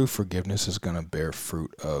 true forgiveness is going to bear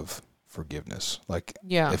fruit of forgiveness. Like,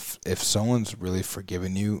 if someone's really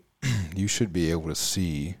forgiven you, you should be able to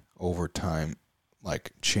see over time,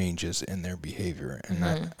 like, changes in their behavior. And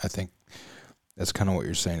I think that's kind of what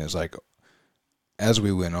you're saying is like, as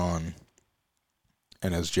we went on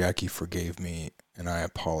and as Jackie forgave me and I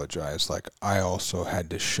apologized, like, I also had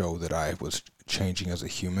to show that I was changing as a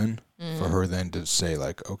human for her then to say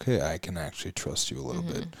like, okay, I can actually trust you a little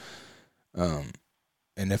bit.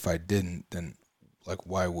 And if I didn't, then like,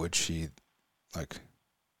 why would she, like,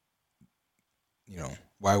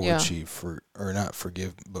 why would she or not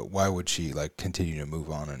forgive, but why would she like continue to move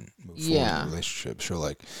on and move forward in the relationship? So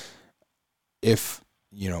like, if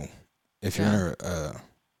you're in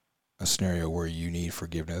a scenario where you need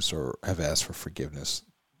forgiveness or have asked for forgiveness,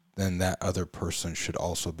 then that other person should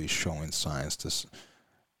also be showing signs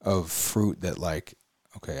of fruit that like,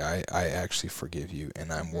 okay, I actually forgive you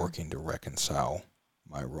and I'm working to reconcile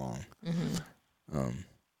my wrong.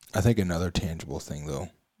 I think another tangible thing though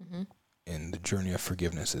in the journey of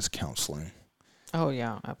forgiveness is counseling. Oh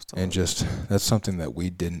yeah, absolutely. And just, that's something that we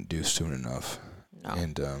didn't do soon enough. No.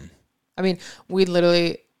 And I mean, we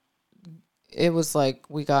literally, it was like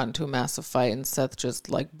we got into a massive fight and Seth just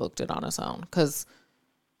like booked it on his own, because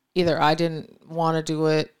either I didn't want to do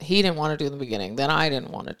it, he didn't want to do it in the beginning, then I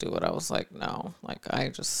didn't want to do it. I was like, no, like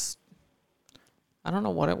I don't know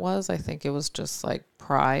what it was. I think it was just like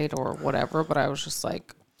pride or whatever, but I was just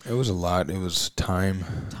like, it was a lot. It was time,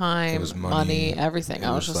 it was money, everything.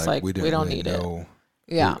 I was just like, we don't really need it.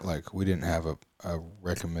 Yeah. We didn't have a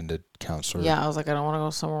recommended counselor. Yeah. I was like, I don't want to go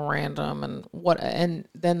somewhere random and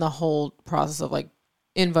then the whole process of like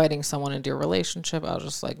inviting someone into your relationship, I was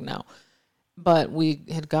just like, no. But we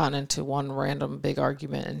had gotten into one random big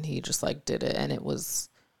argument and he just like did it. And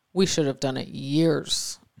we should have done it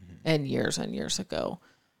years and years and years ago.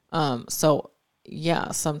 So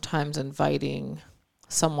yeah, sometimes inviting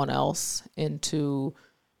someone else into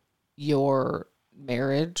your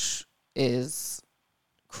marriage is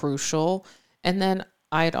crucial. And then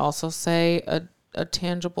I'd also say a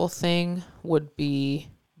tangible thing would be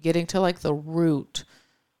getting to like the root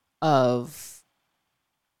of,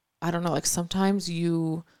 I don't know, like sometimes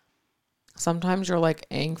you're like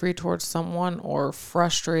angry towards someone or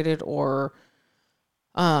frustrated or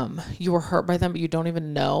you were hurt by them, but you don't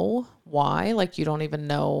even know why. Like you don't even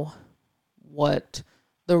know what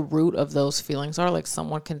the root of those feelings are. Like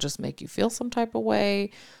someone can just make you feel some type of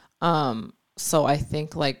way. So I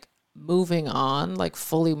think like moving on, like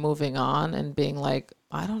fully moving on and being like,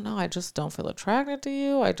 I don't know, I just don't feel attracted to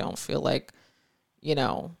you. I don't feel like,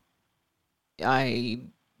 I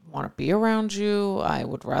want to be around you. I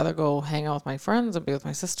would rather go hang out with my friends and be with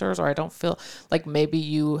my sisters, or I don't feel like, maybe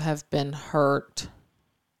you have been hurt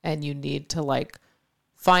and you need to like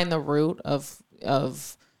find the root of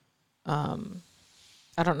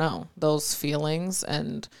I don't know, those feelings.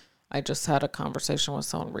 And I just had a conversation with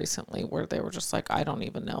someone recently where they were just like, I don't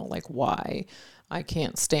even know like why I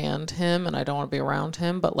can't stand him and I don't want to be around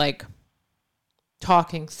him, but like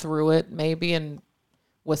talking through it maybe, and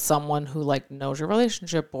with someone who like knows your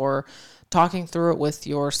relationship, or talking through it with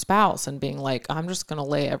your spouse and being like, I'm just going to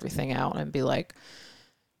lay everything out and be like,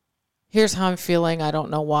 here's how I'm feeling. I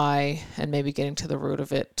don't know why. And maybe getting to the root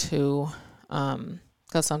of it too.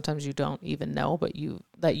 Because sometimes you don't even know, but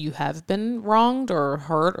that you have been wronged or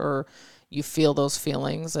hurt, or you feel those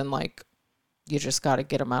feelings, and like you just got to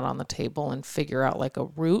get them out on the table and figure out like a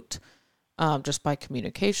root, just by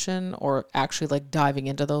communication, or actually like diving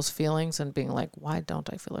into those feelings and being like, why don't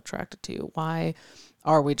I feel attracted to you? Why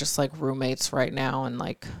are we just like roommates right now? And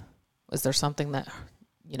like, is there something that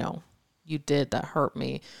you did that hurt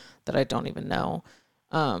me that I don't even know?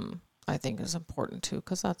 I think is important too,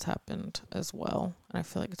 because that's happened as well. And I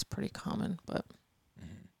feel like it's pretty common, but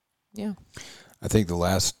yeah. I think the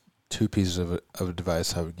last two pieces of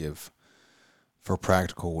advice I would give for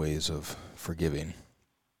practical ways of forgiving.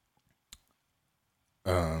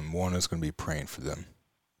 One is going to be praying for them.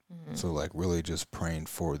 Mm-hmm. So like really just praying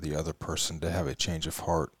for the other person to have a change of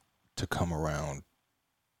heart, to come around,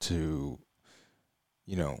 to,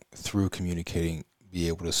 through communicating, be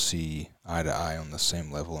able to see eye to eye on the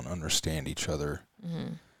same level and understand each other.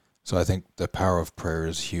 Mm-hmm. So I think the power of prayer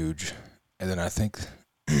is huge. And then I think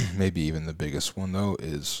maybe even the biggest one, though,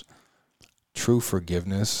 is true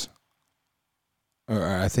forgiveness. Or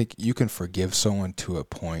I think you can forgive someone to a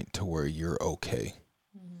point to where you're okay.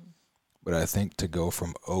 Mm-hmm. But I think to go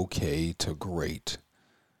from okay to great,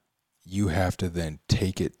 you have to then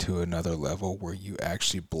take it to another level where you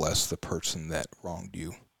actually bless the person that wronged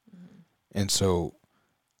you. Mm-hmm. And so,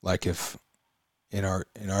 like if in our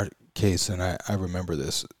case, and I remember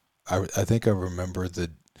this, I think I remember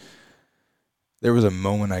there was a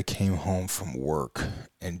moment I came home from work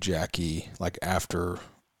and Jackie, like after,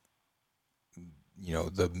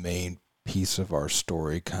 the main piece of our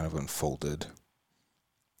story kind of unfolded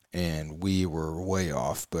and we were way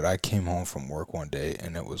off, but I came home from work one day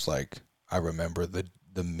and it was like, I remember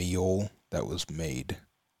the meal that was made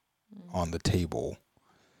on the table,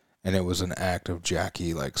 and it was an act of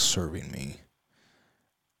Jackie like serving me.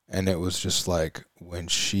 And it was just like when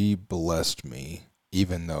she blessed me,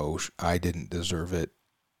 even though I didn't deserve it,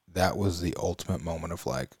 that was the ultimate moment of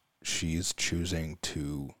like, she's choosing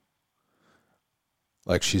to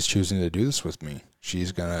do this with me.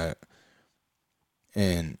 She's gonna,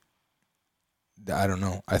 and I don't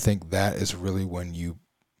know. I think that is really when you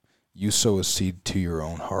sow a seed to your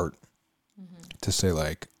own heart to say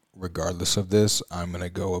like, regardless of this, I'm gonna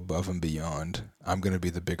go above and beyond. I'm gonna be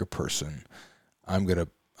the bigger person. I'm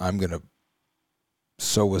gonna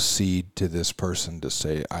sow a seed to this person to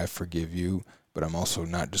say I forgive you, but I'm also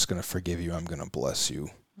not just gonna forgive you. I'm gonna bless you.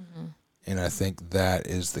 Mm-hmm. And I think that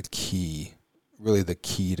is the key, really the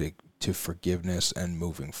key to forgiveness and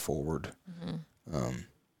moving forward. Mm-hmm.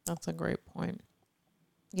 That's a great point.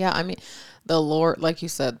 Yeah, I mean, the Lord, like you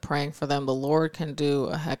said, praying for them, the Lord can do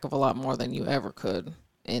a heck of a lot more than you ever could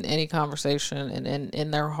in any conversation and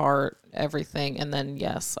in their heart, everything. And then,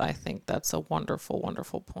 yes, I think that's a wonderful,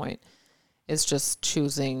 wonderful point. It's just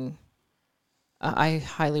choosing. I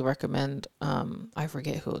highly recommend, I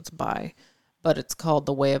forget who it's by, but it's called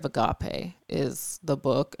The Way of Agape is the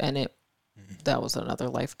book. And that was another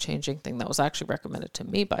life-changing thing that was actually recommended to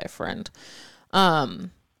me by a friend.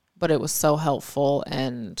 But it was so helpful,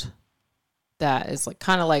 and that is like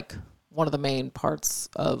kind of like one of the main parts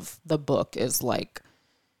of the book is like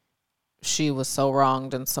she was so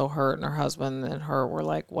wronged and so hurt, and her husband and her were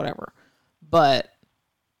like whatever, but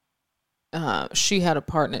she had a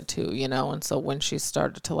part in it too, and so when she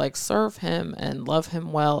started to like serve him and love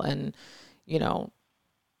him well, and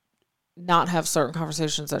not have certain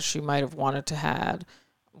conversations that she might have wanted to have,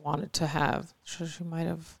 she might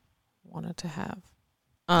have wanted to have.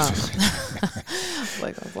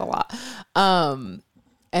 Like that's a lot.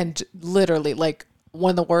 And literally, like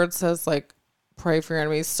when the word says like pray for your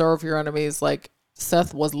enemies, serve your enemies, like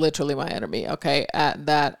Seth was literally my enemy. Okay,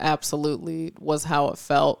 that absolutely was how it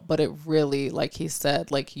felt. But it really, like he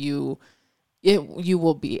said, like you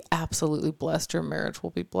will be absolutely blessed. Your marriage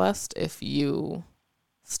will be blessed if you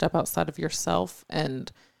step outside of yourself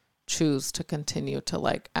and choose to continue to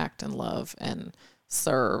like act in love and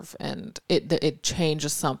serve, and it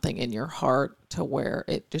changes something in your heart to where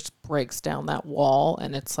it just breaks down that wall.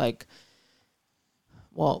 And it's like,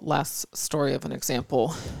 well, last story of an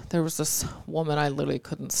example, there was this woman I literally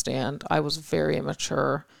couldn't stand. I was very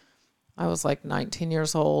immature. I was like 19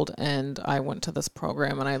 years old, and I went to this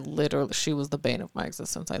program, and she was the bane of my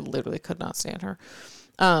existence. I literally could not stand her.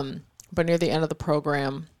 But near the end of the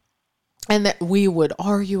program, and that we would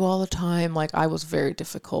argue all the time. Like I was very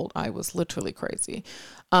difficult. I was literally crazy.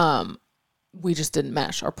 We just didn't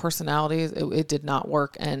mesh. Our personalities, it did not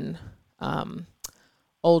work. And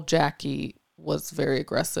old Jackie was very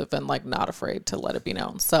aggressive and like not afraid to let it be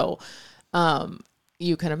known. So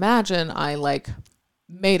you can imagine I like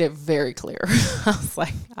made it very clear. I was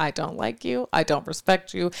like, I don't like you. I don't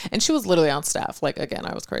respect you. And she was literally on staff. Like, again,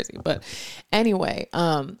 I was crazy. But anyway,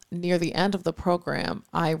 near the end of the program,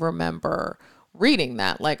 I remember reading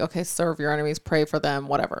that, like, okay, serve your enemies, pray for them,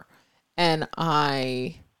 whatever. And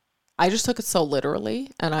I just took it so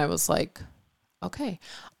literally. And I was like, okay,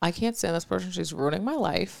 I can't stand this person. She's ruining my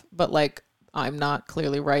life. But like, I'm not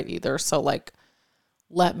clearly right either. So like,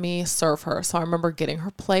 let me serve her. So I remember getting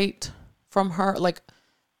her plate from her, like,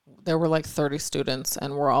 there were like 30 students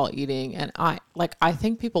and we're all eating, and I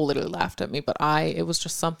think people literally laughed at me, but it was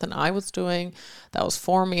just something I was doing that was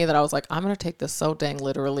for me, that I was like, I'm going to take this so dang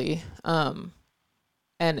literally. And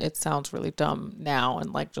it sounds really dumb now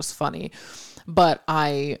and like just funny, but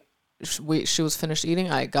she was finished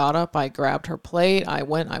eating. I got up, I grabbed her plate, I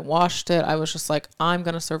went, I washed it. I was just like, I'm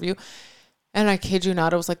going to serve you. And I kid you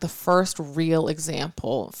not, it was like the first real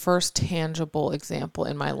example, first tangible example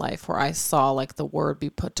in my life where I saw like the word be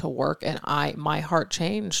put to work, and my heart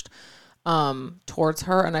changed towards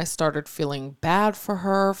her, and I started feeling bad for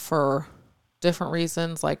her for different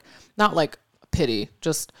reasons, like not like pity,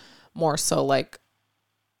 just more so like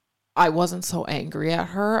I wasn't so angry at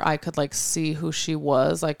her. I could like see who she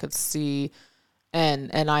was. I could see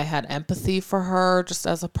and I had empathy for her just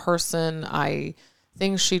as a person.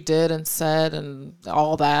 Things she did and said and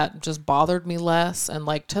all that just bothered me less. And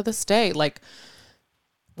like to this day, like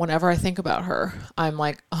whenever I think about her, I'm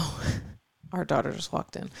like, oh, our daughter just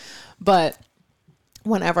walked in. But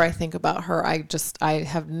whenever I think about her, I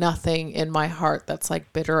have nothing in my heart that's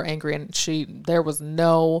like bitter or angry. And there was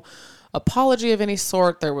no apology of any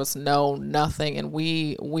sort. There was nothing. And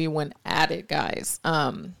we went at it, guys.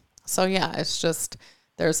 So yeah, it's just,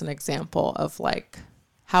 there's an example of like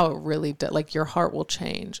how it really did, like your heart will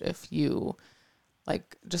change if you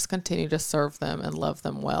like just continue to serve them and love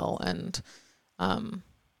them well. And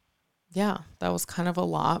yeah, that was kind of a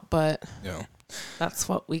lot, but Yeah. That's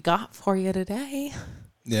what we got for you today.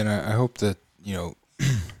 Yeah, and I hope that,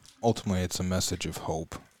 ultimately it's a message of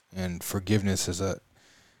hope. And forgiveness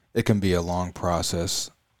it can be a long process,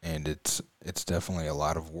 and it's definitely a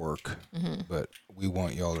lot of work. Mm-hmm. But we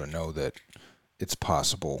want y'all to know that it's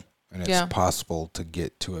possible, and it's possible to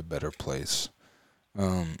get to a better place.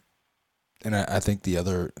 And I think the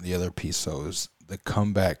other piece though is the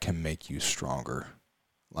comeback can make you stronger.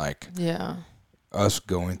 Like us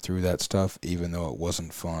going through that stuff, even though it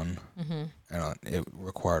wasn't fun, and it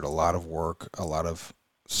required a lot of work, a lot of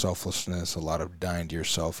selflessness, a lot of dying to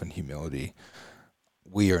yourself and humility.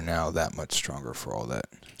 We are now that much stronger for all that.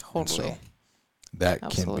 Totally. And so that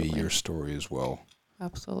can be your story as well.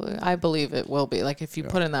 Absolutely. I believe it will be. Like if you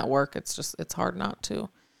put in that work, it's hard not to.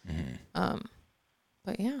 Mm-hmm.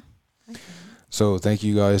 But yeah. So thank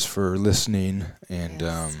you guys for listening, and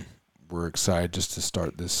we're excited just to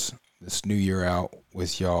start this new year out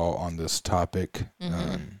with y'all on this topic.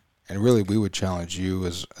 And really, we would challenge you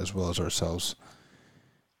as well as ourselves.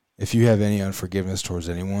 If you have any unforgiveness towards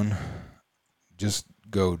anyone, just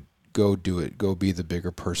go do it. Go be the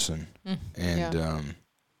bigger person, and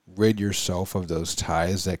rid yourself of those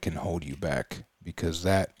ties that can hold you back, because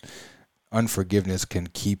that unforgiveness can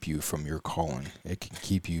keep you from your calling. It can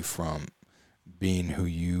keep you from being who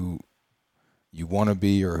you want to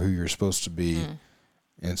be or who you're supposed to be.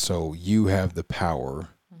 And so you have the power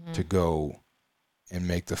to go and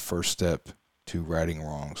make the first step to righting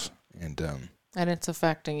wrongs. And it's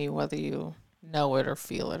affecting you whether you know it or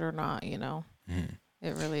feel it or not, It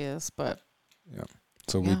really is. But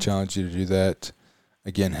so we challenge you to do that.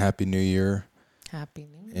 Again, Happy New Year. Happy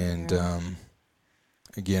New Year. And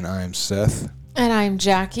again, I'm Seth. And I'm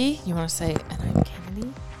Jackie. You want to say, and I'm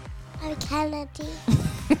Kennedy? I'm Kennedy.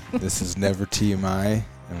 This is Never TMI,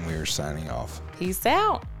 and we are signing off. Peace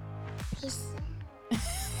out. Peace.